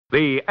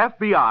The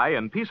FBI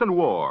in Peace and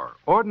War,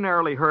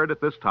 ordinarily heard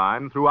at this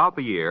time throughout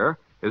the year,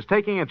 is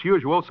taking its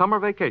usual summer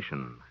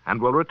vacation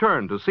and will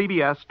return to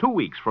CBS 2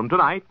 weeks from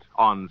tonight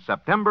on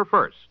September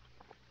 1st.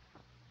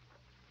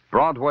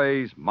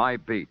 Broadway's My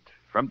Beat.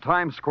 From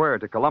Times Square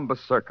to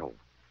Columbus Circle.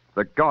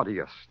 The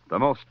gaudiest, the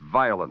most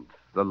violent,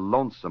 the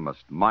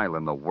lonesomest mile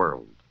in the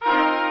world.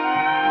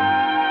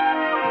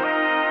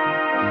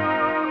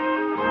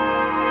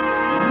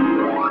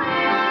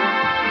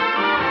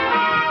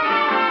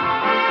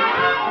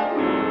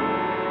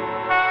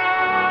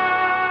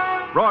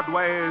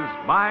 Broadway's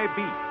My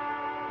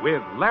Beat,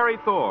 with Larry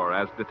Thor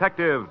as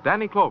Detective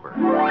Danny Clover.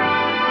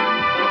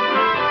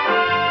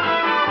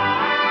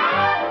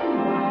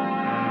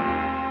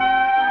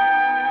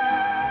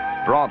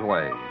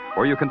 Broadway,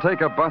 where you can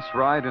take a bus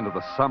ride into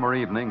the summer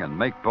evening and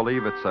make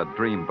believe it's a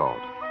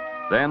dreamboat.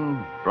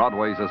 Then,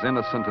 Broadway's as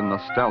innocent and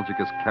nostalgic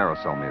as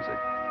carousel music.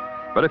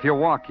 But if you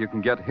walk, you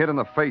can get hit in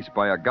the face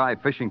by a guy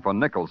fishing for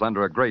nickels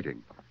under a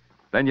grating.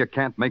 Then you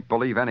can't make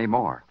believe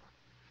anymore.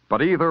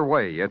 But either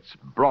way, it's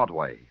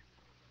Broadway.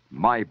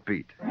 My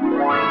Beat.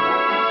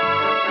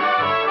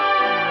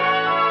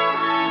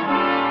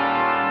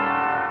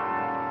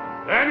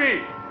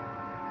 Danny!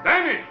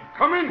 Danny,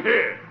 come in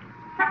here.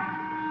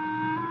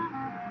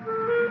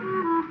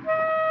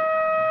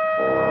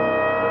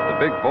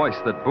 The big voice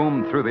that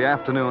boomed through the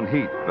afternoon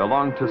heat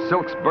belonged to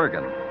Silks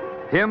Bergen.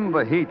 Him,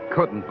 the heat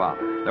couldn't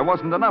bother. There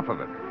wasn't enough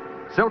of it.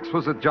 Silks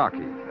was a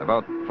jockey,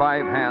 about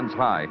 5 hands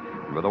high,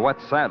 and with a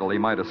wet saddle he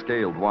might have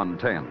scaled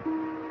 110.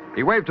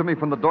 He waved to me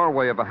from the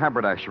doorway of a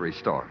haberdashery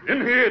store.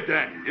 In here,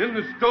 Danny, in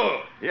the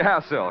store. Yeah,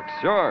 Silks,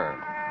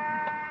 sure.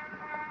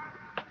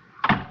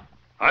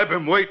 I've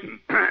been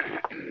waiting.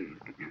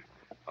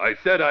 I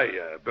said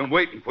I've been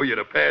waiting for you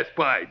to pass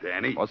by,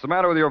 Danny. What's the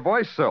matter with your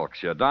voice,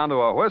 Silks? You're down to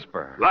a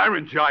whisper.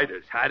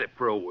 Laryngitis. Had it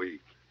for a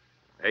week.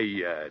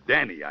 Hey,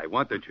 Danny, I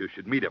wanted you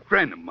should meet a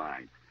friend of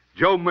mine,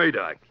 Joe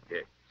Murdoch.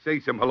 Say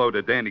some hello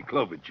to Danny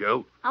Clover,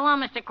 Joe. Hello,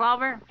 Mr.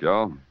 Clover.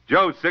 Joe?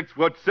 Joe's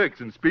 6'6"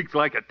 and speaks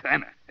like a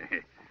tenor.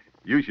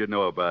 You should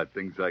know about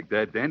things like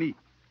that, Danny.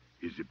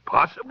 Is it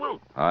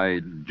possible?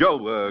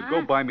 Joe,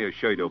 go buy me a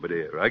shirt over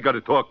there. I got to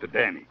talk to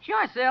Danny.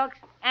 Sure, Silks.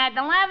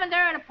 The lavender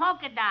and the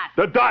polka dots.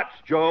 The dots,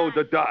 Joe,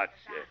 the dots.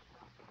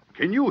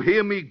 Can you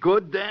hear me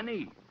good,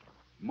 Danny?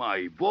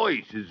 My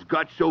voice has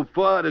got so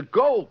far to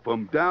go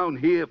from down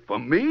here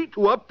from me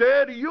to up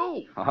there to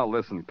you. I'll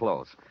listen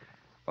close.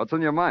 What's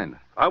on your mind?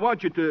 I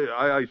want you to,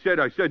 I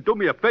said, do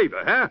me a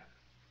favor, huh?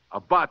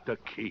 About the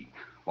key.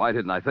 Why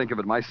didn't I think of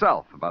it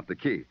myself, about the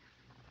key?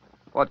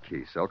 What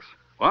key, Silks?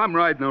 Well, I'm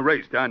riding a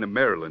race down to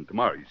Maryland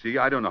tomorrow, you see.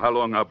 I don't know how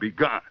long I'll be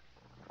gone.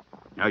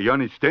 Now, you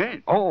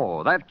understand?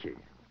 Oh, that key.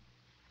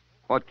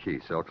 What key,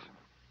 Silks?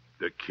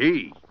 The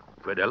key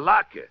for the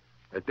locker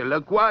at the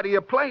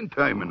LaGuardia plane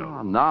terminal.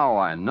 Oh, now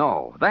I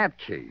know. That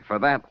key for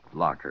that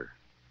locker.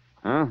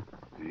 Huh?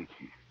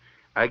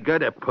 I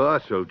got a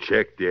parcel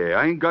check there.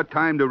 I ain't got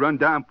time to run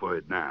down for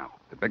it now.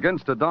 It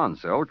begins to dawn,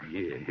 Silk.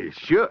 Yeah,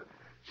 sure.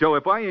 So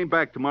if I ain't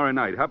back tomorrow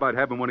night, how about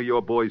having one of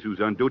your boys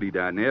who's on duty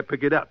down there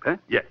pick it up, huh?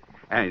 Yeah.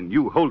 And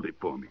you hold it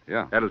for me.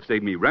 Yeah. That'll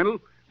save me rental,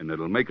 and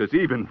it'll make us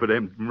even for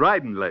them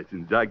riding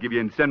lessons I give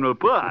you in Central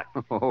Park.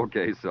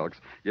 Okay,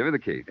 Silks. Give me the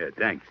key.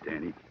 Thanks,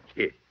 Danny.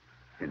 Here.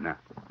 And now,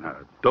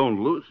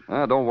 don't lose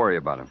it. Don't worry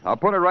about it. I'll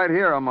put it right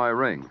here on my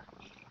ring.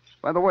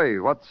 By the way,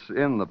 what's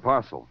in the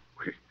parcel?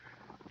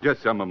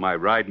 Just some of my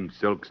riding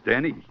silks,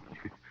 Danny.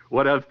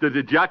 What else does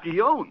a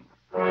jockey own?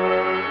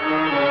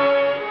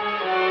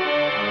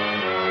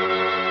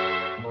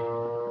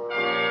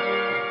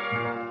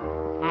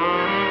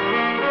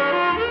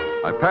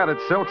 I patted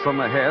Silks on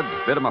the head,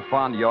 bit him a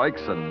fond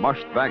yoicks, and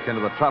mushed back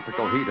into the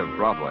tropical heat of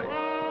Broadway.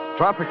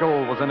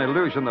 Tropical was an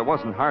illusion that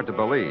wasn't hard to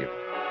believe.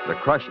 The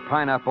crushed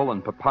pineapple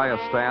and papaya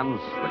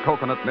stands, the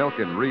coconut milk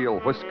in real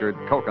whiskered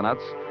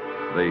coconuts,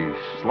 the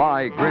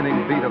sly,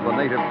 grinning beat of the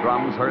native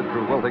drums heard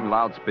through wilting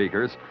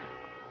loudspeakers,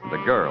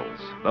 the girls,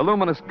 the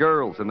luminous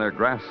girls in their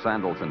grass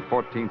sandals and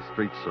 14th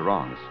Street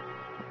sarongs.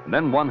 And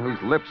then one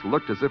whose lips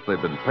looked as if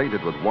they'd been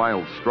painted with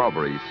wild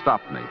strawberries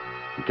stopped me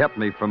and kept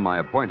me from my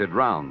appointed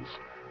rounds.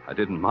 I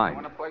didn't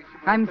mind.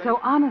 I'm so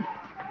honest.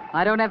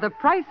 I don't have the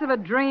price of a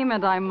dream,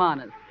 and I'm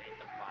honest.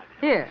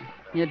 Here,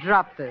 you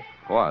dropped this.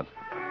 What?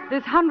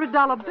 This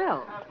 $100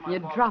 bill. You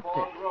dropped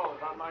it.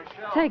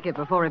 Take it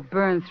before it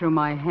burns through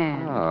my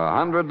hand.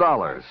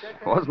 $100.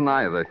 Wasn't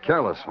I the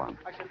careless one?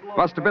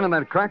 Must have been in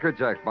that Cracker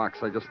Jack box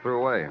I just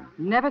threw away.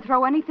 Never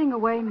throw anything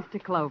away,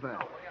 Mr. Clover.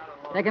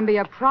 There can be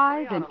a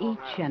prize in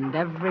each and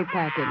every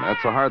package.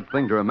 That's a hard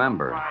thing to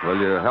remember. Will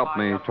you help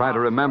me try to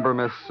remember,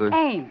 Miss...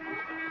 Ames.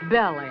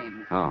 Belle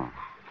Ames. Oh.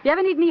 If you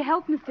ever need any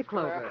help, Mr.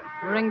 Clover,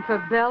 ring for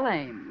Belle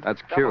Ames.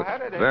 That's cute.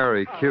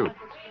 Very cute.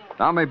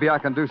 Now maybe I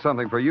can do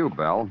something for you,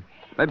 Belle.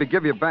 Maybe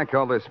give you back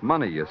all this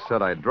money you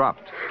said I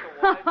dropped.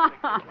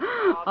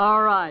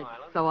 All right,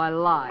 so I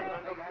lied.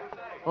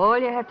 All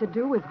you have to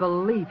do is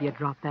believe you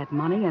dropped that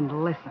money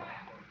and listen.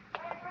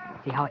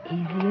 See how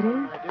easy it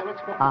is?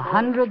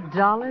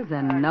 $100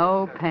 and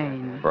no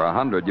pain. For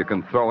 $100, you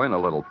can throw in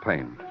a little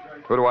pain.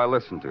 Who do I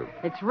listen to?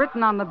 It's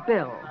written on the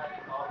bill.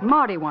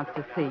 Marty wants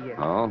to see you.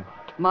 Oh?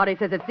 Marty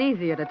says it's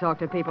easier to talk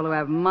to people who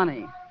have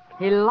money.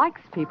 He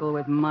likes people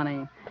with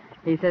money.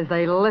 He says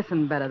they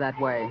listen better that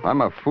way.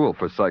 I'm a fool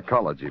for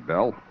psychology,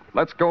 Belle.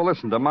 Let's go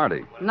listen to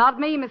Marty. Not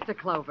me, Mr.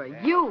 Clover.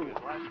 You.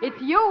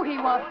 It's you he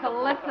wants to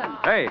listen.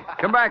 Hey,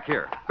 come back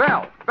here.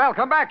 Belle,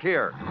 come back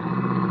here.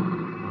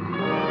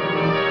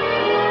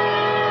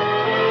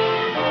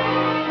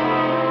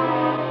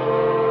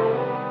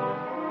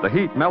 The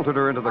heat melted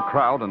her into the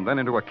crowd and then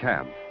into a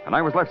cab. And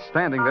I was left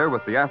standing there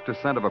with the after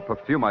scent of a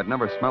perfume I'd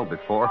never smelled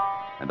before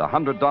and a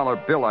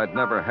 $100 bill I'd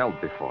never held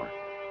before.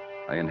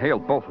 I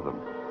inhaled both of them.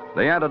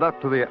 They added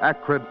up to the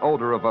acrid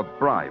odor of a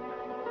bribe.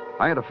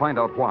 I had to find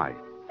out why.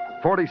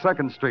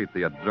 42nd Street,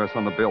 the address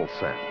on the bill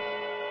said.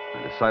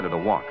 I decided to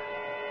walk.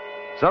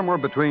 Somewhere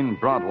between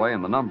Broadway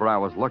and the number I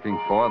was looking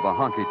for, the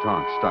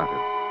honky-tonk started.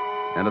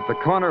 And at the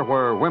corner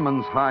where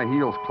women's high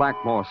heels clack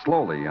more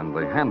slowly and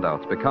the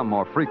handouts become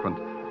more frequent,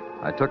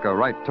 I took a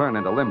right turn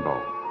into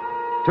limbo.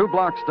 2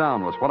 blocks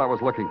down was what I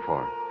was looking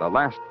for. The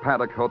Last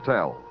Paddock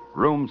Hotel,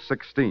 room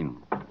 16.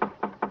 Come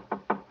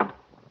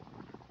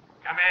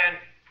in.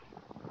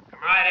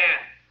 Come right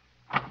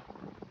in.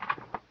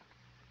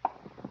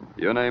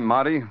 Your name,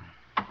 Marty?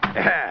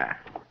 Yeah,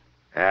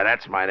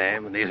 that's my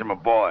name, and these are my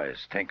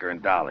boys, Tinker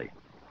and Dolly.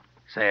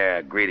 Say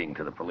a greeting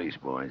to the police,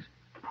 boys.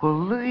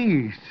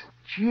 Police?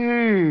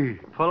 Gee.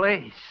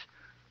 Police?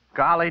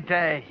 Golly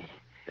day.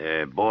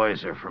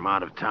 Boys are from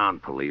out-of-town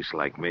police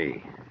like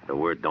me. The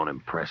word don't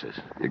impress us.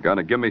 You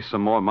gonna give me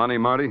some more money,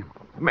 Marty?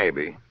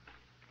 Maybe.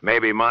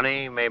 Maybe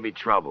money, maybe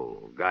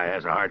trouble. Guy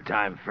has a hard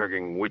time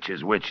figuring which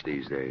is which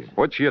these days.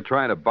 What you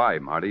trying to buy,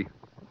 Marty?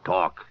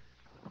 Talk.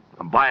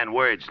 I'm buying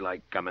words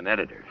like I'm an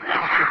editor.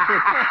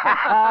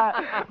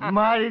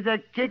 Marty's a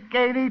kick,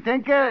 ain't he,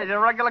 Tinker? He's a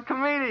regular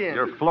comedian.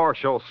 Your floor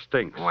show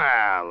stinks.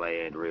 Well,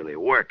 they ain't really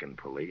working,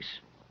 police.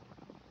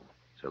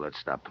 So let's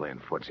stop playing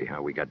footsie,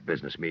 huh? We got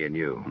business, me and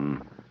you.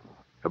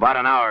 About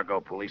an hour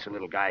ago, police, a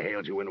little guy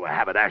hailed you into a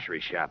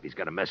haberdashery shop. He's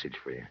got a message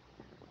for you.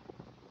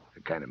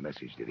 What kind of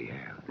message did he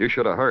have? You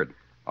should have heard.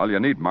 All you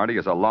need, Marty,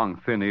 is a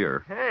long, thin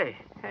ear. Hey,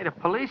 the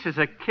police is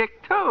a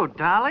kick, too,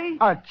 Dolly.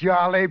 A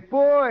jolly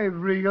boy,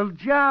 real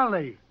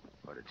jolly.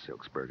 What did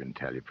Silksbergen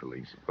tell you,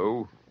 police?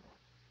 Who?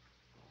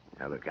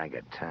 Now, look, I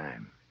got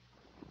time.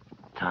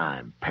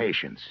 Time,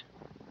 patience.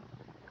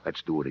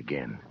 Let's do it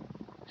again.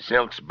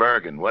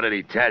 Silksbergen, what did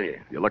he tell you?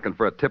 You looking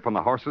for a tip on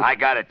the horses? I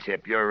got a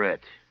tip, you're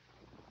it.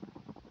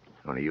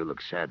 Only you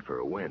look sad for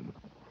a win.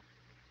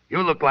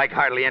 You look like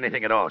hardly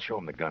anything at all. Show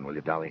him the gun, will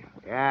you, Dolly?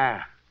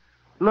 Yeah.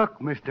 Look,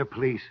 Mr.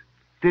 Police,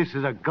 this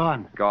is a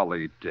gun.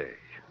 Golly day.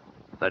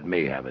 Let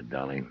me have it,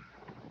 Dolly.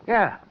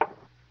 Yeah.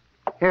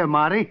 Here,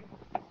 Marty.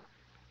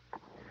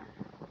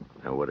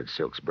 Now, what did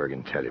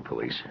Silksbergen tell you,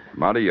 police?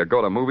 Marty, you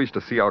go to movies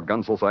to see how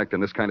gunsels act in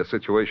this kind of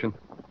situation?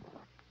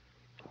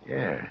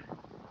 Yeah.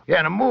 Yeah,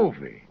 in a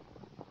movie.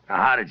 Now,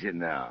 how did you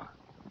know?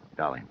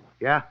 Dolly.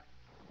 Yeah?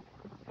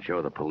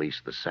 Show the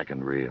police the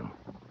second reel.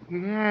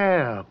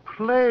 Yeah,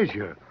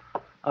 pleasure.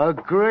 A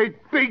great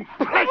big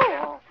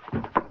pleasure.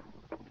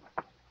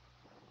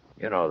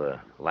 You know the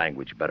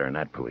language better than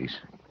that, police.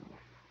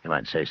 You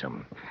might say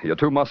something. Your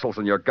 2 muscles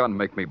and your gun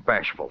make me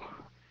bashful.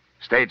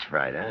 Stage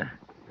fright, huh?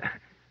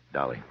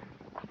 Dolly.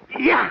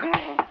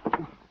 Yeah.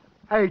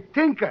 Hey,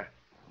 Tinker,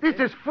 this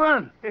is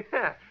fun.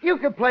 Yeah. You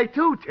can play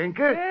too,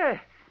 Tinker. Yeah,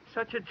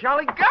 such a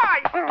jolly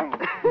guy.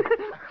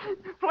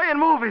 Playing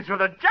movies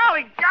with a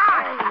jolly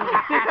guy.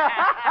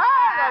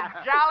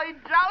 A jolly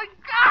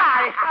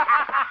guy.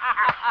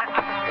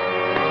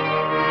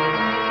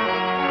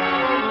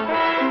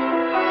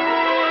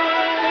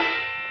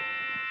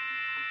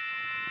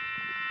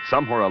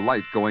 Somewhere a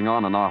light going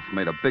on and off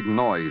made a big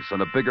noise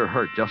and a bigger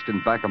hurt just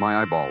in back of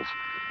my eyeballs.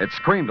 It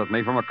screamed at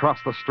me from across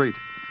the street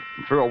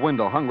and through a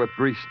window hung with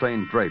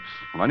grease-stained drapes.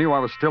 And I knew I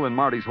was still in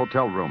Marty's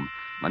hotel room.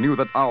 I knew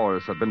that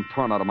hours had been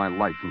torn out of my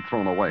life and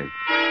thrown away.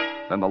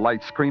 Then the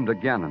light screamed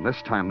again, and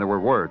this time there were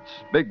words.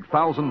 Big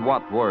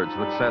 1,000-watt words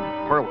that said,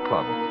 Pearl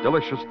Club,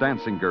 delicious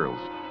dancing girls.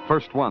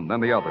 First one, then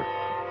the other.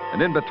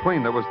 And in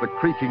between there was the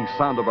creaking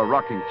sound of a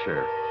rocking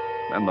chair.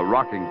 Then the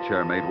rocking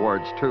chair made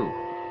words, too.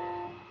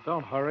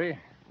 Don't hurry.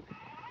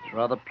 It's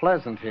rather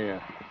pleasant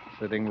here,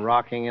 sitting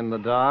rocking in the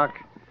dark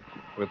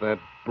with that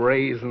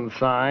brazen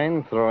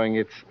sign throwing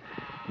its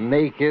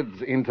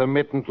naked,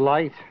 intermittent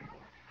light.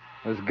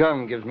 This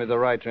gun gives me the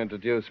right to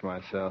introduce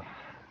myself.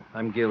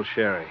 I'm Gil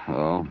Sherry.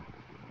 Oh,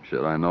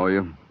 should I know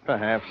you?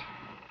 Perhaps.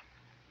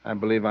 I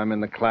believe I'm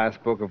in the class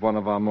book of one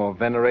of our more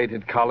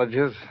venerated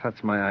colleges.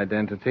 That's my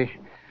identity.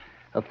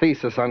 A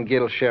thesis on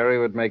Gil Sherry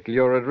would make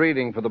lurid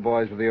reading for the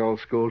boys with the old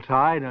school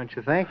tie, don't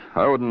you think?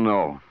 I wouldn't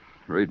know.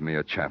 Read me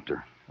a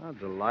chapter. Oh,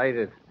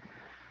 delighted.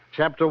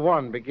 Chapter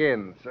 1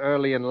 begins.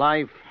 Early in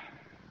life,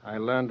 I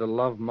learned to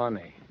love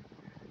money.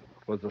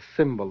 It was a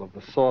symbol of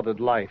the sordid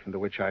life into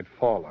which I'd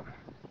fallen.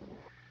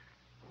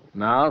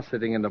 Now,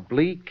 sitting in a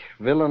bleak,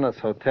 villainous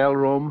hotel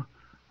room,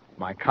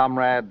 my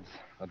comrades,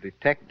 a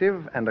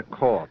detective and a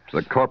corpse.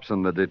 The corpse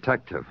and the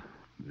detective.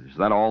 Is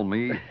that all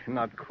me?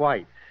 Not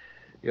quite.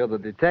 You're the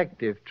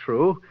detective,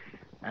 true,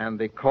 And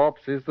the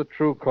corpse is the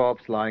true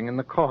corpse lying in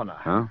the corner.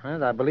 Huh?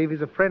 And I believe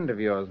he's a friend of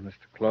yours, Mr.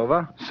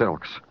 Clover.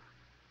 Silks.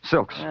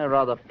 Silks.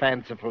 Rather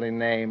fancifully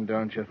named,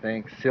 don't you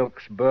think?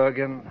 Silks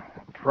Bergen.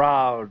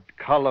 Proud,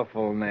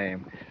 colorful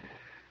name.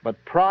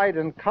 But pride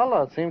and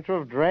color seem to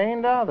have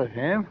drained out of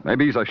him.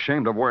 Maybe he's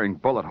ashamed of wearing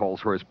bullet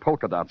holes where his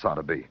polka dots ought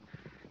to be.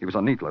 He was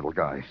a neat little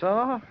guy.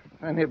 So?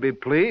 And he'll be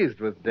pleased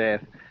with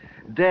death.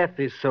 Death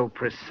is so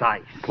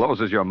precise.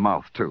 Closes your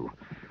mouth, too.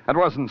 That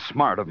wasn't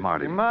smart of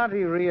Marty.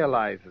 Marty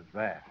realizes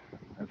that.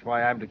 That's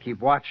why I'm to keep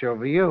watch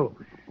over you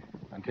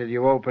until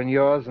you open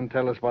yours and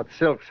tell us what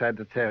Silks had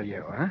to tell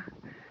you, huh?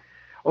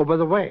 Oh, by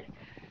the way,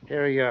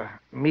 here are your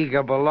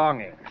meager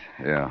belongings.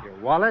 Yeah. Your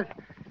wallet,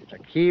 a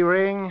key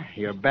ring,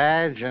 your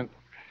badge, and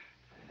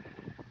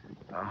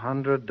a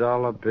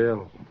 $100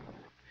 bill.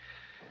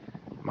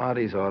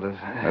 Marty's orders.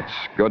 That's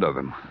good of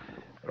him.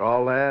 They're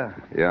all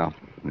there? Yeah.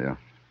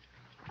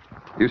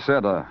 You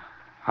said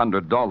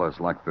 $100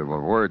 like there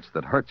were words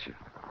that hurt you.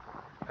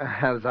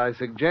 As I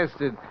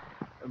suggested,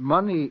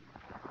 money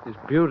is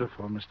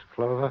beautiful, Mr.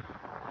 Clover.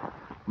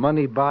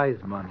 Money buys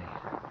money.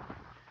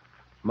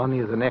 Money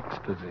is an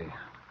ecstasy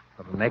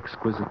of an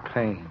exquisite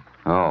pain.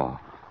 Oh.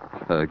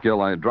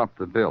 Gil, I dropped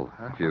the bill.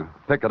 Huh? If you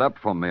pick it up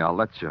for me, I'll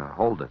let you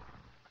hold it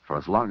for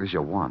as long as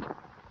you want.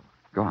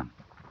 Go on.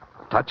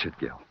 Touch it,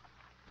 Gil.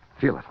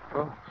 Feel it.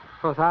 Oh,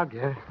 I'll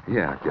get it.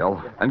 Yeah,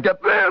 Gil. And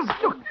get this!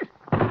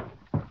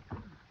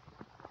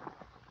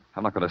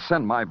 I'm not going to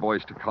send my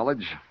boys to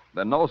college.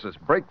 Their noses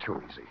break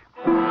too easy.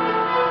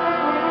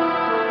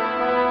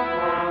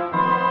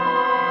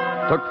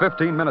 Took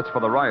 15 minutes for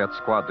the riot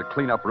squad to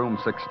clean up room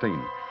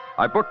 16.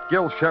 I booked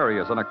Gil Sherry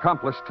as an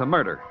accomplice to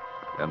murder,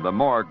 and the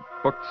morgue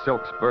booked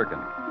Silks Bergen.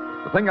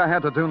 The thing I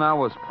had to do now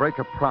was break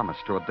a promise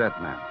to a dead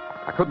man.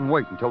 I couldn't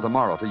wait until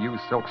tomorrow to use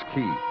Silk's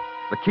key,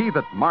 the key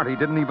that Marty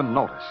didn't even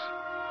notice.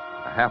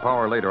 A half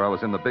hour later, I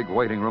was in the big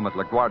waiting room at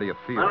LaGuardia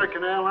Field.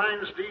 American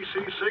Airlines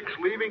DC-6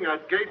 leaving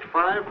at Gate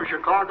 5 for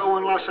Chicago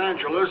and Los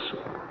Angeles.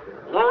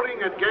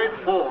 Loading at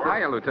Gate 4.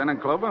 Hiya,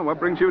 Lieutenant Clover. What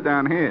brings you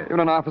down here? You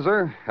an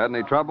officer? Had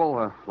any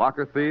trouble?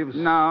 Locker thieves?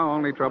 No,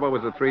 only trouble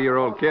was a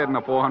 3-year-old kid in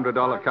a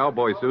 $400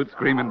 cowboy suit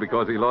screaming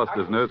because he lost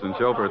his nurse and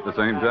chauffeur at the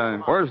same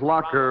time. Where's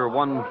locker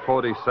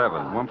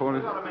 147?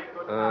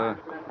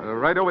 147?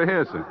 Right over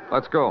here, sir.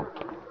 Let's go.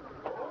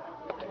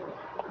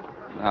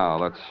 Now,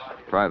 let's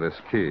try this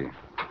key.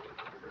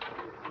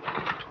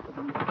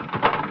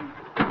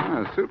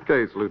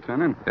 Suitcase,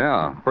 Lieutenant.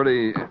 Yeah,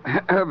 pretty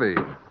heavy.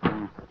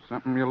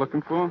 Something you're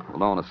looking for?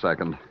 Hold on a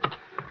second.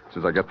 As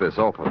soon as I get this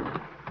open.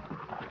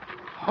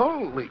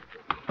 Holy...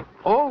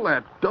 all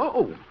that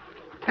dough.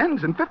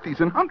 10s and 50s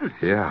and 100s.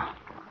 Yeah.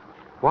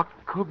 What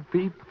could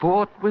be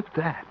bought with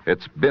that?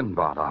 It's been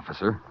bought,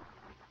 officer.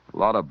 A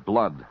lot of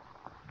blood.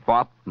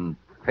 Bought and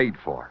paid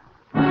for.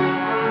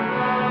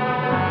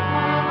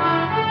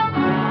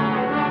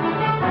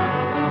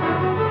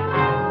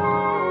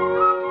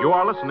 You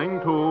are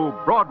listening to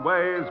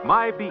Broadway's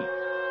My Beat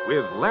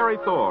with Larry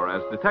Thor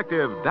as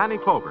Detective Danny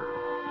Clover.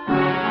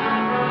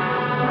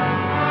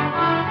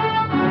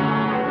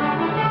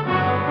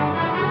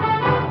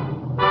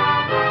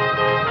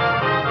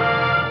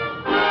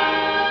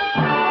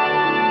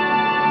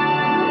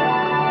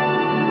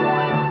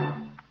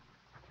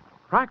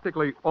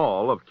 Practically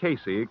all of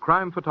Casey,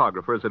 crime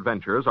photographer's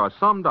adventures are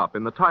summed up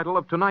in the title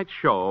of tonight's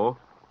show,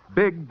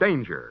 Big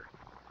Danger.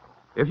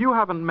 If you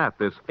haven't met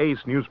this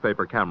ace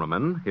newspaper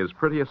cameraman, his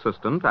pretty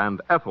assistant,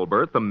 and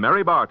Ethelbert, the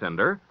merry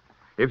bartender,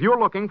 if you're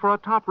looking for a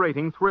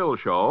top-rating thrill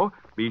show,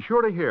 be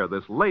sure to hear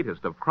this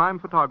latest of crime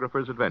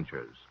photographer's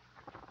adventures.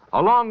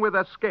 Along with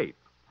Escape,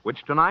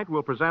 which tonight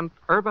will present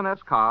Irvin S.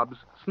 Cobb's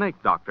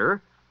Snake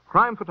Doctor,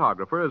 crime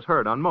photographer is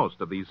heard on most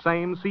of these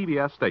same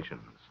CBS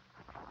stations.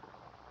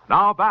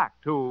 Now back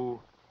to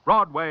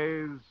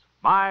Broadway's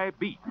My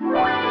Beat.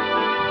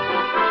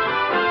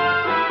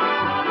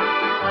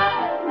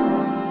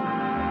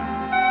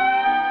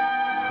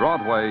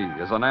 Broadway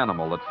is an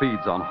animal that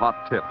feeds on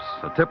hot tips,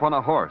 a tip on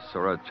a horse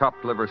or a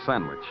chopped liver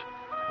sandwich.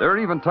 There are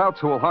even touts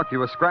who will hawk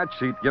you a scratch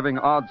sheet giving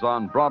odds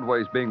on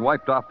Broadway's being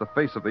wiped off the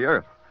face of the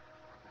earth.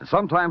 And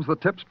sometimes the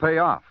tips pay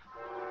off,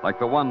 like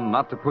the one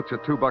not to put your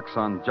 $2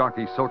 on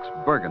jockey Silks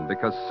Bergen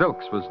because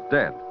Silks was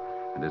dead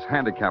and his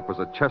handicap was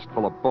a chest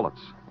full of bullets.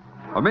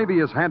 Or maybe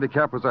his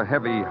handicap was a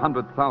heavy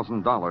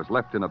 $100,000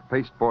 left in a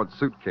pasteboard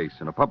suitcase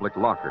in a public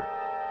locker.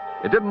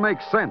 It didn't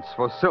make sense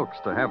for Silks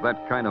to have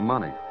that kind of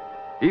money.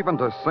 Even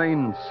to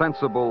sane,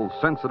 sensible,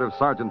 sensitive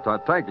Sergeant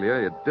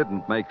Tartaglia, it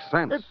didn't make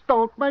sense. It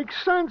don't make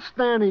sense,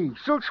 Danny.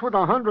 Silks with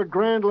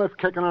 $100,000 left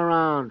kicking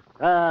around.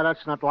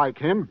 That's not like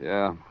him.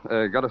 Yeah.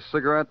 Got a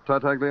cigarette,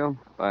 Tartaglia?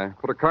 I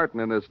put a carton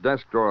in this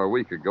desk drawer a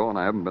week ago, and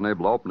I haven't been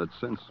able to open it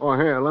since. Oh,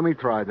 here, let me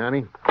try,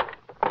 Danny.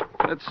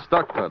 It's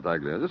stuck,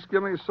 Tartaglia. Just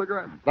give me a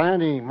cigarette.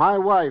 Danny, my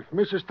wife,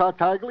 Mrs.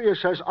 Tartaglia,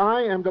 says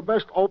I am the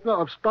best opener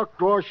of stuck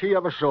drawers she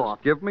ever saw.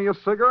 Give me a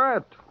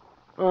cigarette.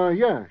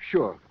 Yeah,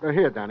 sure.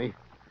 Here, Danny.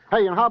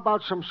 Hey, and how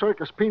about some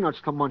circus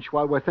peanuts to munch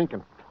while we're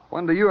thinking?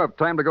 When do you have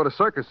time to go to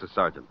circuses,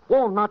 Sergeant?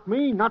 Oh, not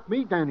me,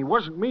 Danny.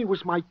 Wasn't me, it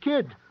was my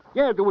kid.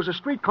 Yeah, there was a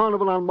street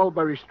carnival on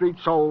Mulberry Street,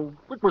 so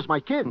it was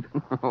my kid.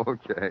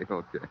 Okay.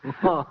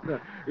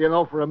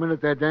 Oh, for a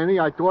minute there, Danny,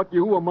 I thought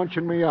you were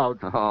munching me out.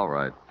 All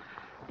right.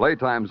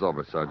 Playtime's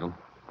over, Sergeant.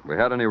 We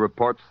had any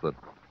reports that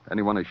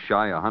anyone is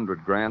shy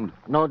 $100,000?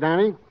 No,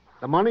 Danny.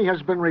 The money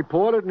has been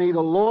reported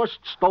neither lost,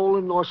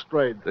 stolen, nor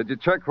strayed. Did you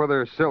check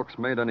whether Silks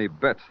made any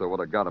bets that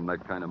would have got him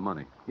that kind of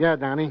money? Yeah,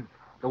 Danny.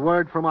 The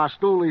word from our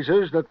stoolies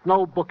is that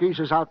no bookies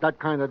is out that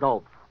kind of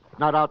dough.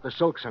 Not out the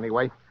Silks,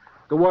 anyway.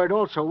 The word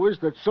also is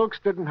that Silks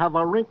didn't have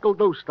a wrinkle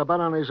deuce to bet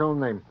on his own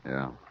name.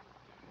 Yeah.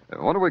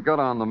 What do we got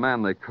on the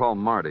man they call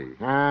Marty?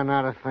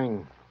 Not a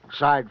thing.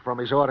 Aside from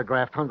his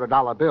autographed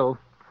 $100 bill.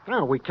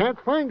 No, we can't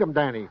find him,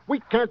 Danny. We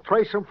can't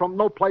trace him from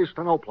no place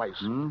to no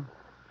place.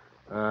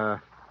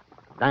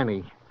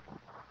 Danny,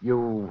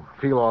 you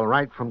feel all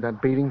right from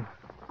that beating?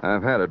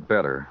 I've had it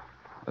better.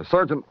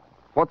 Sergeant,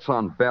 what's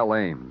on Belle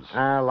Ames?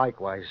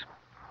 Likewise.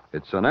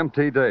 It's an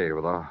empty day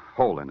with a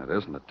hole in it,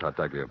 isn't it,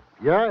 Tartaglia?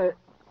 Yeah.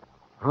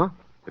 Huh?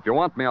 If you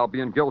want me, I'll be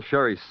in Gil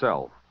Sherry's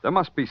cell. There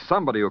must be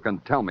somebody who can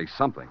tell me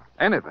something.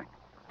 Anything.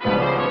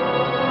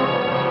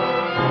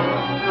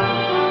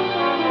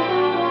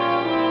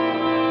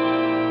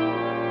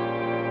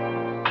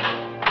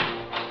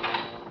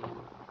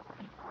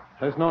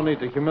 There's no need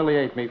to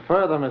humiliate me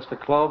further, Mr.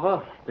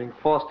 Clover. Being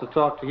forced to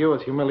talk to you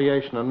is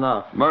humiliation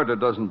enough. Murder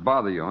doesn't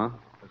bother you, huh?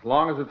 As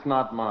long as it's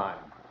not mine.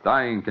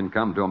 Dying can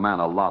come to a man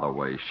a lot of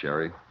ways,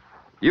 Sherry.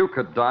 You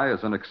could die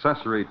as an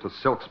accessory to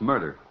Silk's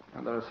murder.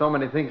 And there are so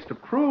many things to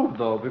prove,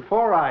 though,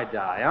 before I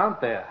die,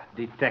 aren't there,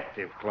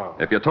 Detective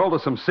Clover? If you told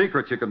us some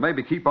secrets, you could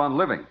maybe keep on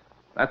living.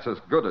 That's as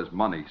good as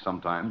money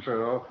sometimes.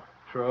 True.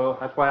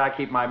 That's why I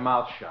keep my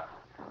mouth shut.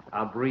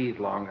 I'll breathe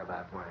longer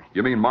that way.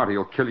 You mean Marty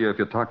will kill you if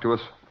you talk to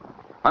us?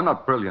 I'm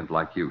not brilliant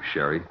like you,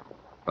 Sherry,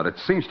 but it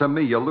seems to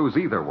me you'll lose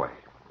either way.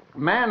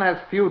 Man has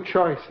few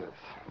choices,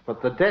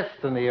 but the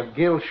destiny of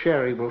Gil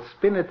Sherry will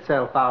spin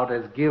itself out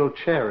as Gil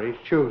Cherry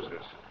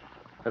chooses.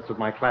 That's what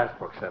my class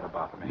book said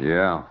about me.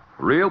 Yeah.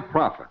 Real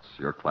prophets,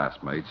 your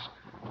classmates.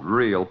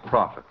 Real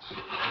prophets.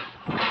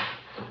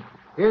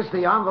 Here's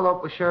the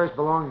envelope with Sherry's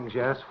belongings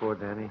you asked for,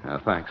 Danny.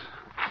 Thanks.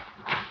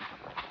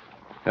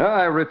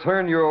 I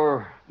return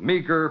your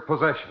meager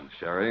possessions,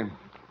 Sherry.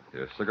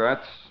 Your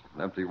cigarettes,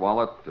 an empty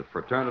wallet, a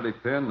fraternity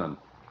pin,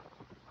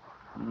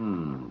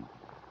 and...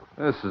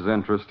 This is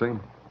interesting.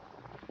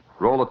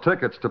 Roll of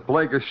tickets to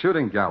Pelagus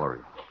Shooting Gallery.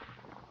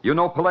 You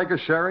know Pelagus,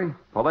 Sherry?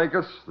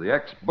 Pelagus, the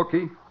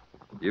ex-bookie?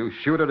 You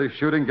shoot at his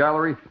shooting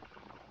gallery?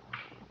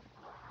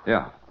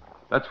 Yeah,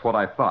 that's what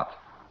I thought.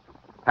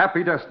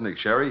 Happy destiny,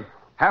 Sherry.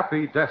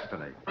 Happy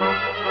destiny.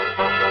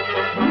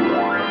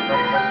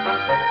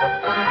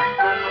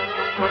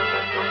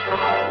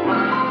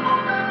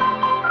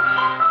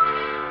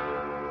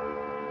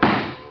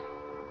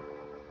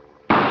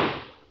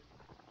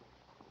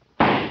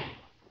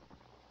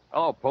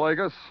 Hello,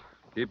 Pelagus.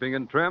 Keeping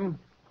in trim?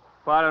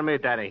 Pardon me,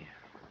 Danny.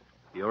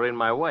 You're in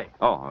my way.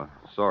 Oh,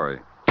 sorry.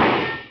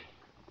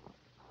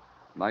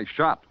 Nice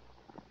shot.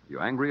 You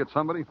angry at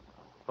somebody?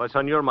 What's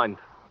on your mind?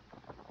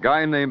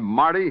 Guy named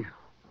Marty?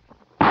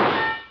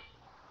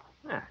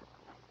 Yeah.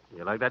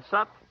 You like that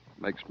shot?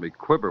 Makes me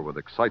quiver with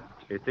excitement.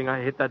 You think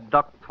I hit that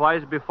duck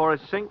twice before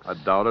it sinks? I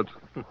doubt it.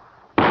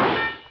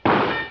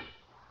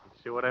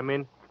 See what I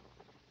mean?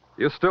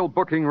 You still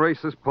booking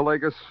races,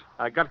 Pelagus?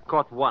 I got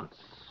caught once.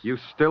 You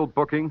still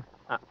booking?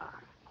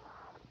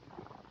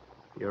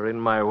 You're in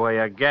my way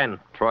again.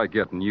 Try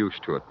getting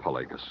used to it,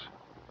 Pelagus.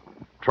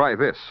 Try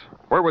this.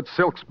 Where would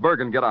Silk's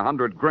Bergen get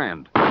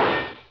 $100,000?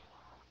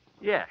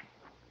 Yeah.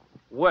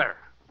 Where?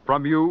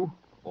 From you?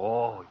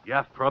 Oh,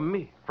 yeah, from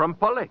me. From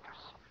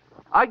Pelagus.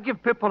 I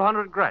give people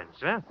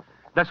 $100,000, eh?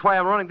 That's why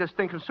I'm running this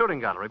stinking shooting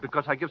gallery,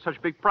 because I give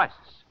such big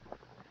prizes.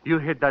 You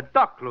hit that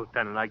duck,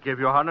 Lieutenant, I give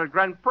you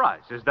 $100,000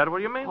 prize. Is that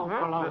what you mean?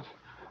 Hello.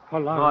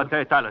 No,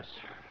 tell us.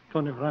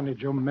 Tony Vrani,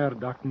 Joe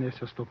Murdoch,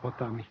 Nesa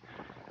Stopotami.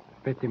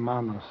 Petty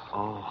Manos.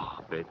 Oh,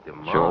 Petty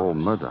Manos. Joel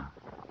Murdoch.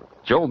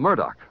 Joel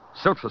Murdoch.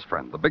 Silk's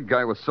friend. The big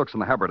guy with Silks in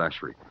the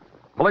haberdashery.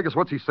 Pelagus,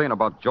 what's he saying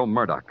about Joe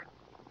Murdoch?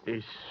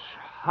 It's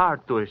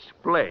hard to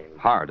explain.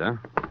 Hard, huh?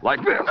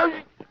 Like this.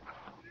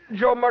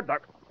 Joe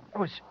Murdoch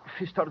was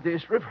fished out of the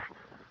East River.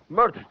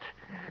 Murdered.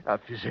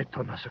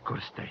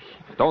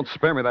 Don't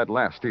spare me that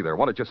last either.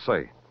 What did you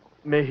say?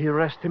 May he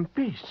rest in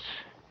peace.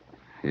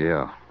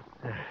 Yeah.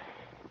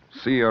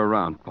 See you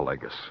around,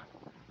 Pelagus.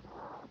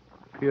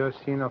 Pure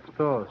scene of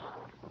Thor.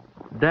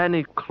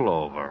 Danny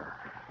Clover.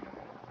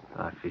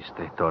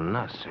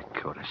 Afistetonas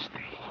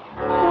security.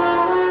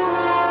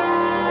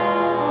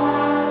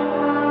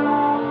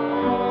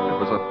 It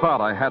was a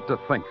thought I had to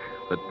think.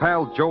 That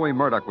pal Joey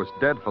Murdoch was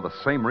dead for the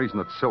same reason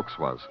that Silks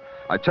was.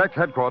 I checked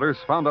headquarters,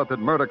 found out that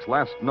Murdoch's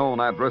last known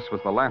address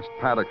was the Last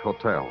Paddock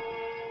Hotel.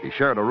 He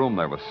shared a room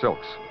there with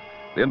Silks.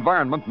 The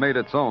environment made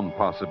its own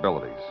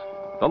possibilities.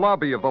 The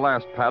lobby of the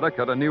Last Paddock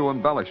had a new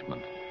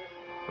embellishment.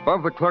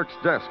 Above the clerk's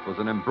desk was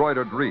an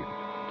embroidered wreath.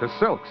 To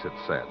Silks, it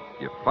said,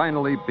 "You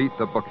finally beat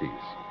the bookies."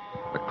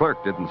 The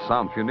clerk didn't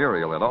sound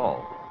funereal at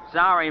all.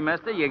 Sorry,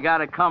 mister, you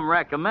gotta come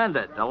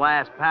recommended. The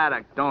last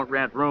paddock don't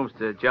rent rooms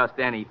to just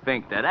any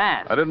fink that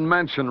asks. I didn't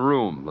mention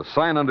room. The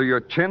sign under your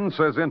chin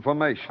says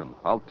information.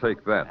 I'll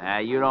take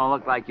that. You don't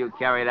look like you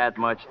carry that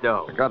much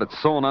dough. I got it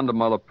sewn under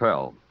my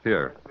lapel.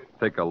 Here,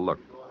 take a look.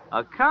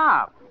 A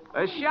cop?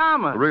 A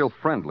shaman? A real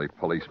friendly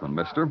policeman,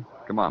 mister.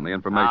 Come on, the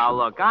information. Now,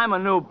 look, I'm a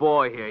new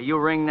boy here. You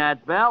ring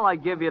that bell, I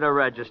give you the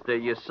register.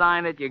 You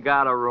sign it, you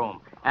got a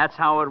room. That's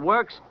how it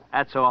works.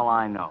 That's all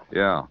I know.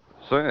 Yeah.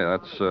 Say,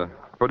 that's a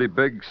pretty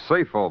big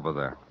safe over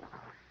there.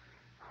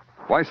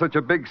 Why such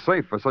a big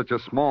safe for such a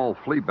small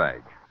flea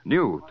bag?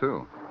 New,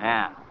 too.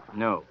 Yeah,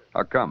 new.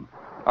 How come?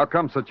 How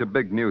come such a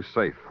big new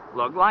safe?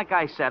 Look, like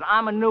I said,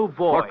 I'm a new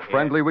boy. Look,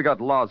 friendly, we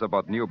got laws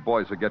about new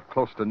boys who get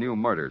close to new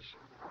murders.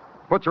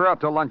 Put your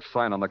out to lunch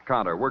sign on the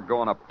counter. We're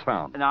going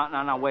uptown.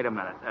 No, wait a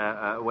minute.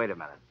 Wait a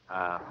minute.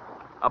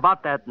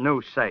 About that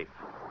new safe.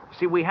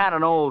 See, we had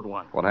an old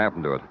one. What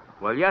happened to it?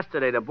 Well,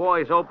 yesterday the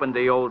boys opened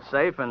the old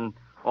safe, and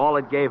all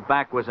it gave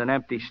back was an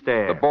empty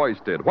stare. The boys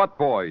did. What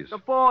boys? The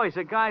boys,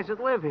 the guys that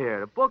live here,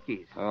 the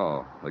bookies.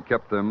 Oh, they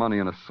kept their money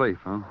in a safe,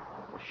 huh?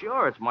 Well,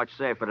 sure, it's much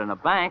safer than a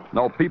bank.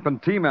 No peeping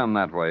T-men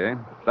that way, eh?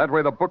 That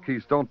way the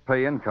bookies don't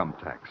pay income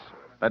tax.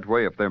 That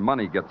way, if their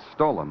money gets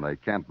stolen, they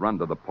can't run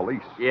to the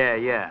police.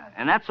 Yeah.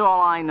 And that's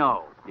all I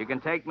know. You can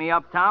take me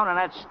uptown, and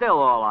that's still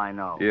all I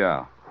know.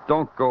 Yeah.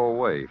 Don't go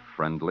away,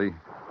 friendly.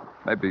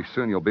 Maybe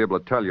soon you'll be able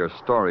to tell your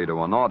story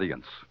to an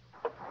audience.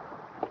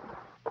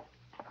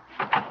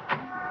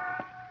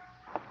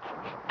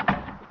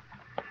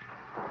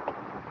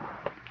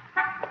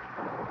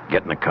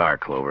 Get in the car,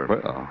 Clover.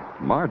 Well,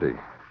 Marty.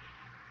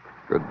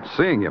 Good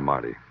seeing you,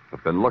 Marty.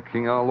 I've been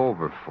looking all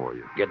over for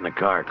you. Get in the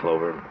car,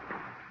 Clover.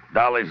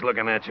 Dolly's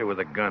looking at you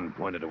with a gun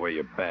pointed to where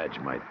your badge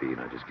might be.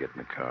 Now just get in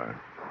the car.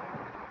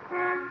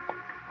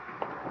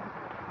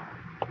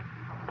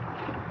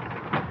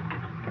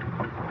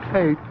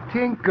 Hey,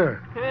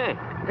 Tinker. Hey.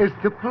 It's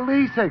the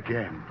police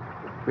again.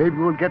 Maybe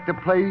we'll get to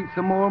play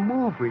some more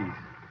movies.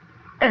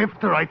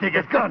 After I take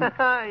his gun.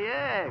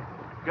 Yeah.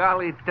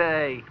 Golly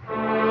day.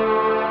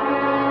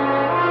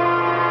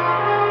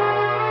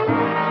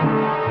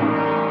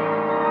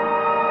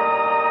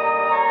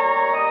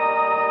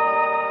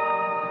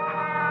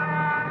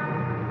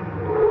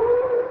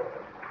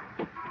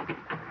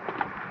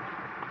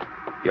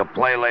 You'll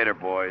play later,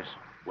 boys.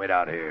 Wait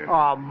out here.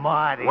 Oh,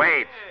 Marty.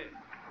 Wait.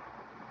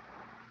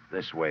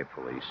 This way,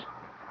 police.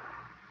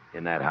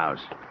 In that house.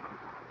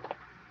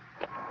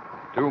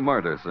 2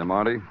 murders, eh,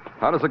 Marty?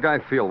 How does a guy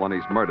feel when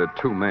he's murdered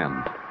 2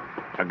 men?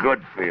 A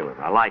good feeling.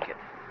 I like it.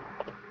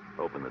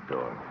 Open the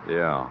door.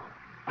 Yeah.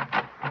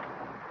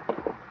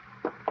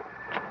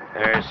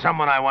 There's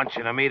someone I want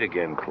you to meet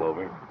again,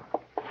 Clover.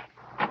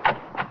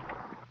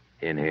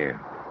 In here.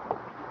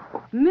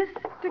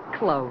 Mr.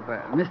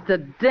 Clover.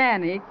 Mr.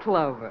 Danny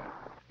Clover.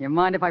 You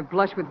mind if I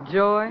blush with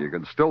joy? You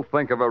can still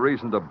think of a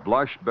reason to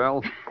blush,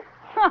 Belle?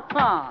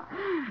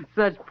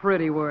 Such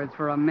pretty words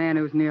for a man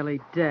who's nearly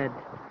dead.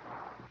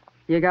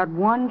 You got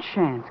one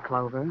chance,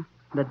 Clover.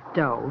 The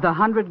dough. The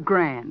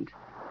 $100,000.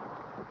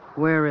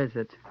 Where is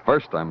it?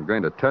 First, I'm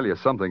going to tell you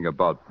something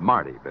about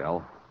Marty,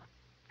 Belle.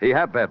 He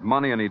had that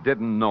money and he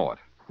didn't know it.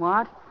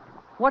 What?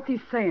 What's he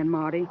saying,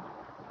 Marty?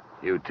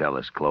 You tell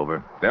us,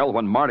 Clover. Belle,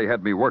 when Marty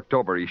had me worked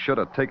over, he should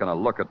have taken a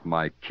look at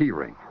my key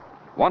ring.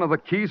 One of the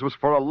keys was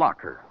for a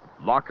locker.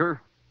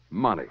 Locker,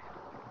 money.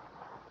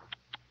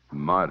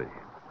 Marty,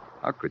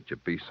 how could you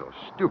be so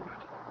stupid?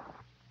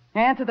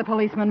 Answer the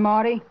policeman,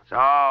 Marty. So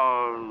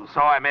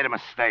I made a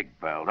mistake,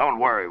 Belle. Don't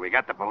worry. We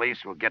got the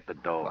police. We'll get the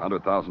dough.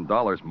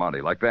 $100,000,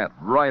 Marty, like that,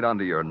 right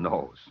under your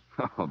nose.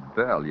 Oh,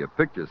 Belle, you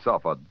picked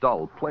yourself a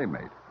dull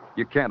playmate.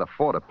 You can't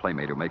afford a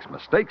playmate who makes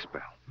mistakes,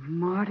 Belle.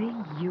 Marty,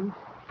 you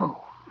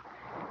fool.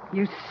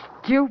 You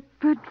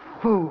stupid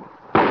fool.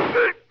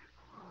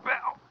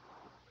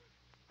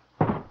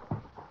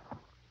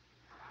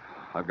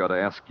 I've got to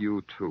ask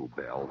you, too,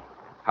 Belle.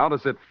 How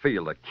does it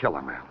feel to kill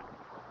a man?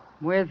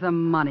 Where's the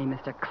money,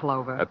 Mr.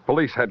 Clover? At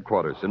police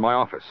headquarters, in my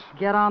office.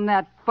 Get on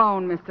that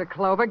phone, Mr.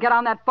 Clover. Get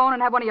on that phone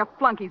and have one of your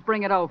flunkies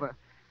bring it over.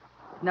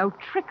 No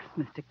tricks,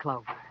 Mr.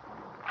 Clover.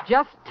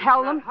 Just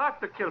tell them... It's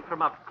hard to kill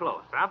from up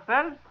close, huh,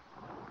 Belle?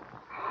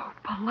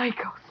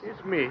 Pelagos.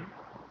 It's me.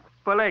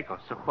 Pelagos,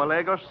 of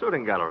Pelagos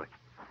Shooting Gallery.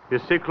 You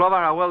see, Clover,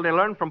 how well they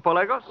learn from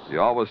Pelagos? You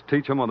always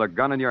teach them with a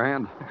gun in your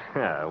hand?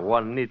 Yeah,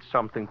 one needs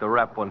something to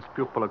rap one's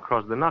pupil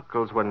across the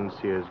knuckles when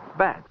she is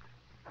bad.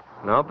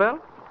 No, Belle?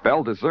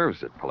 Belle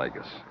deserves it,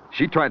 Pelagos.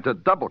 She tried to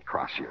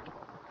double-cross you.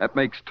 That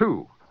makes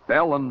 2,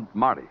 Belle and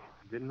Marty.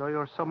 Didn't know you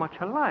were so much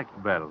alike,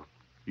 Belle.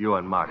 You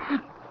and Marty.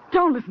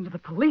 Don't listen to the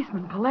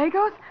policeman,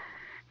 Pelagos.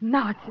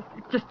 No,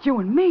 it's just you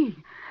and me.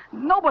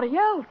 Nobody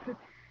else. It's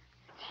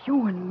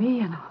you and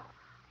me and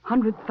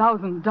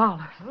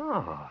 $100,000.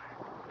 Oh,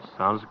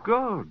 sounds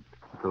good.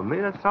 To me,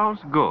 that sounds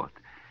good.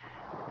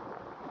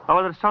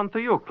 How does it sound to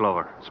you,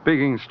 Clover?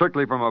 Speaking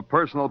strictly from a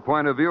personal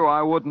point of view,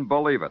 I wouldn't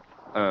believe it.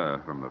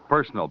 From a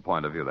personal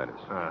point of view, that is.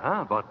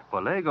 Uh-huh, but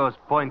Pelagos'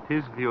 point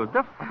his view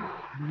different.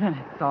 Then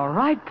it's all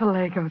right,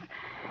 Pelagos.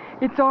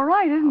 It's all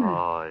right, isn't it?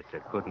 Oh,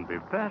 it couldn't be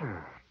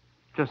better.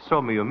 Just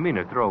show me you mean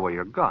it. Throw away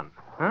your gun.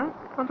 Huh?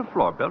 On the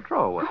floor, Belle.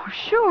 Throw away.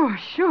 Oh,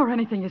 sure.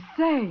 Anything you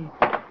say.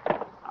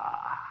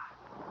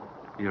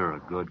 You're a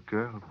good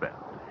girl,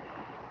 Belle.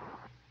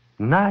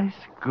 Nice,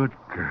 good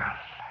girl.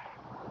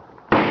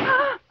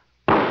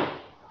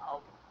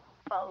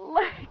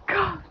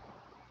 Malekos.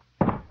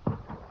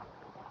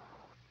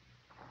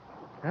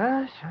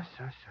 Yes.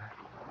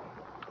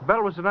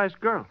 Belle was a nice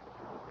girl.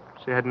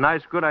 She had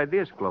nice, good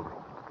ideas, Clover.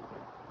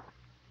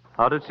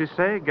 How did she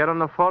say? Get on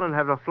the phone and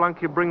have the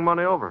flunky bring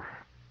money over.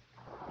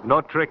 No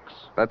tricks.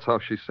 That's how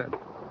she said.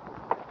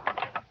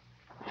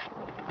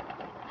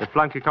 The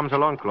flunky comes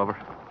alone, Clover.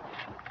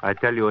 I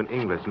tell you in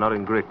English, not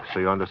in Greek, so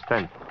you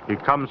understand. He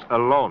comes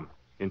alone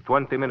in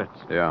 20 minutes.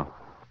 Yeah.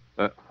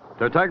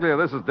 Tartaglia,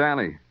 this is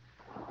Danny.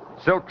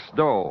 Silk's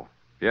dough.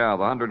 Yeah,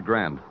 the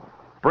 $100,000.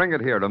 Bring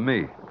it here to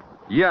me.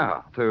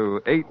 Yeah,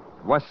 to 8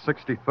 West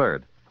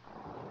 63rd.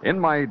 In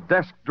my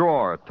desk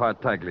drawer,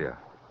 Tartaglia.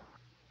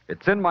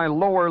 It's in my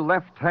lower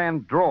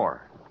left-hand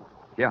drawer.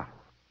 Yeah.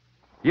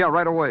 Yeah,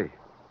 right away.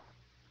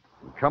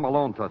 Come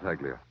alone,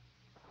 Tartaglia.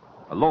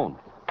 Alone.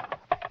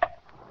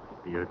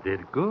 You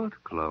did good,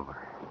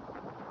 Clover.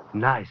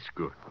 Nice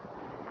good.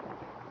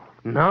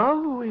 Now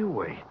we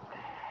wait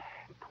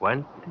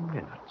 20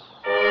 minutes.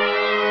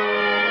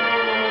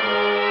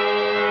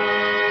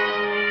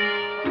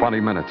 20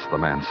 minutes, the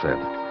man said.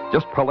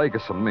 Just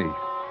Pelagus and me.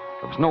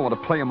 There was no one to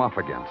play him off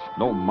against.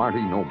 No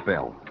Marty, no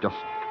Bell. Just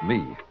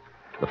me.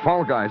 The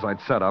fall guys I'd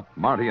set up,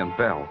 Marty and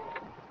Bell,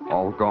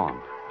 all gone.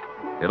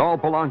 It all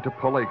belonged to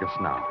Pelagus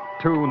now.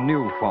 2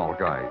 new fall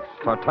guys,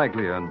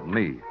 Tartaglia and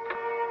me.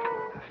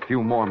 A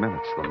few more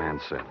minutes, the man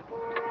said.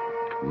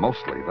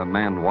 Mostly, the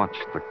man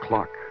watched the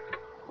clock.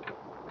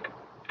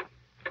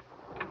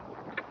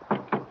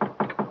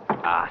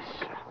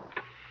 Sir.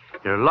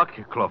 You're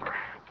lucky, Clover.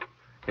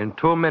 In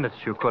 2 minutes,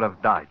 you could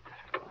have died.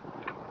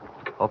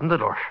 Open the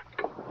door.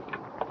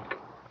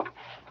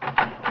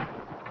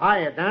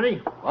 Hiya,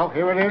 Danny. Well,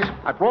 here it is.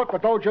 I brought the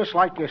dough just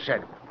like you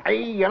said.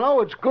 Hey, you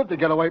know, it's good to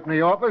get away from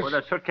the office. Put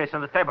that suitcase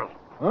on the table.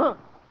 Huh?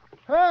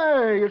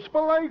 Hey, it's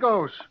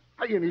Pelagos.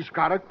 Hey, and he's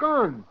got a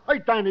gun. Hey,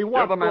 Danny,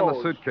 what Give the man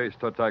goes? the suitcase,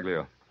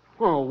 Tartaglia.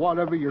 Well,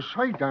 whatever you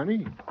say,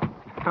 Danny.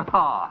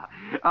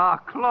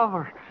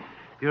 Clover.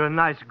 You're a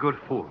nice, good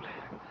fool.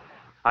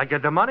 I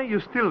get the money, you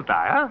still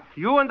die, huh?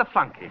 You and the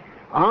flunky.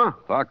 Huh?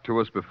 Talk to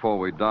us before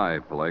we die,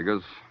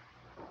 Pelagus.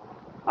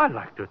 I'd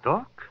like to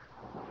talk.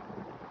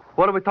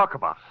 What do we talk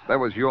about? That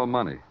was your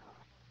money.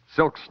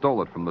 Silk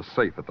stole it from the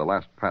safe at the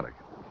last paddock.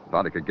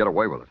 Thought he could get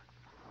away with it.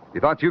 He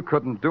thought you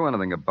couldn't do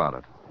anything about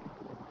it.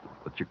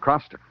 But you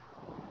crossed him.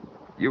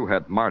 You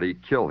had Marty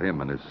kill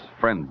him and his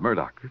friend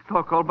Murdoch. You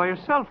talk all by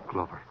yourself,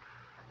 Clover.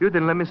 You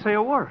didn't let me say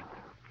a word.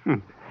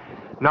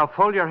 Now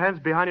fold your hands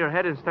behind your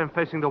head and stand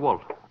facing the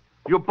wall.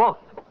 You both.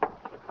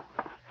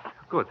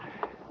 Good.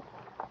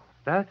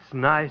 That's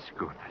nice,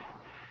 good.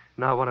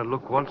 Now I want to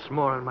look once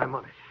more at my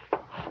money.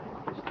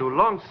 It's too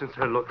long since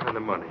I looked at the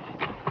money.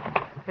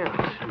 Yes,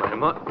 my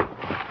money.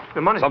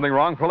 The money. Something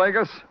wrong,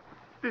 Pelagus?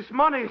 This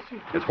money.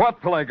 It's what,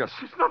 Pelagus?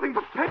 It's nothing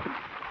but paper.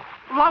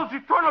 Lousy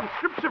torn-up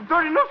strips of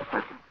dirty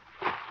newspaper.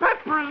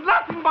 Paper is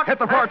nothing but Hit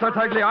the floor,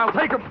 Tartaglia. I'll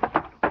take him.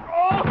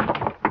 Oh!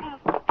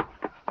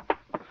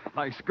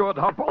 Nice good,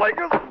 huh,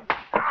 Pelagus?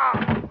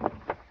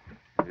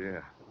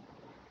 Yeah.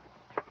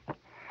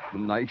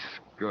 Nice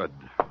good.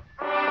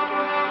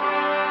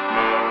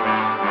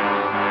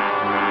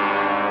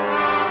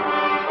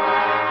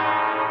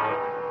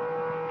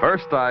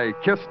 First, I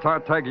kissed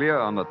Tartaglia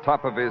on the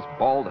top of his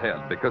bald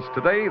head, because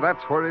today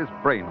that's where his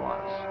brain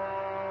was.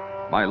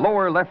 My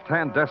lower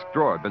left-hand desk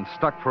drawer had been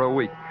stuck for a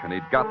week, and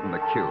he'd gotten the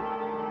cue.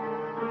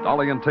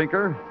 Dolly and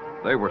Tinker,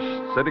 they were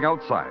sitting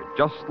outside,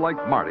 just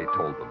like Marty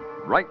told them,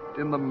 right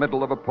in the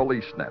middle of a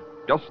police net,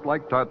 just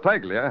like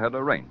Tartaglia had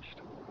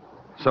arranged.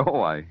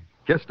 So I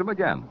kissed him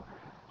again.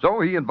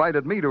 So he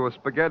invited me to a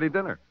spaghetti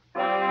dinner.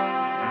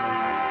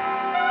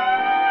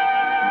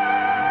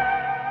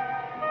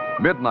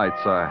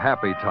 Midnight's a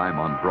happy time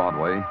on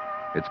Broadway.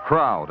 It's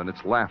crowd and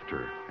it's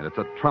laughter, and it's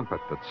a trumpet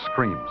that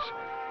screams.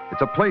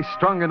 It's a place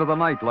strung into the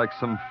night like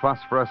some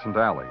phosphorescent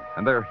alley,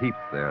 and they're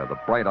heaped there, the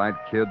bright-eyed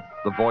kid,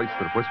 the voice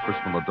that whispers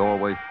from the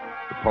doorway,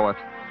 the poet,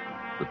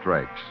 the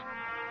dregs.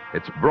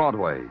 It's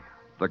Broadway,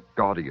 the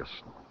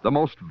gaudiest, the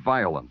most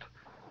violent,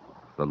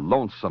 the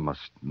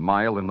lonesomest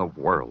mile in the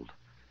world.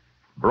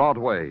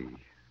 Broadway,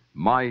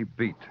 my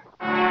beat.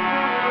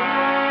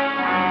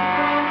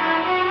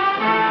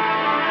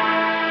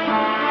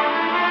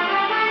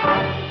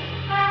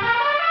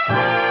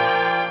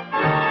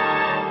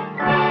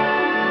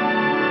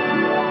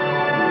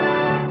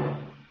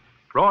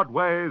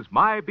 Broadway's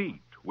My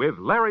Beat, with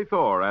Larry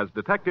Thor as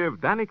Detective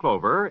Danny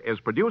Clover, is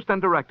produced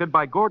and directed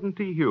by Gordon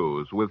T.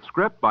 Hughes, with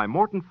script by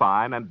Morton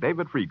Fine and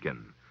David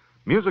Friedkin.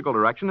 Musical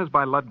direction is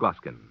by Lud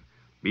Gluskin.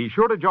 Be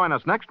sure to join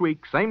us next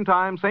week, same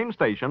time, same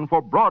station,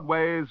 for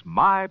Broadway's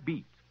My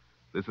Beat.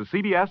 This is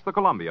CBS, the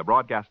Columbia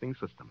Broadcasting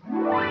System.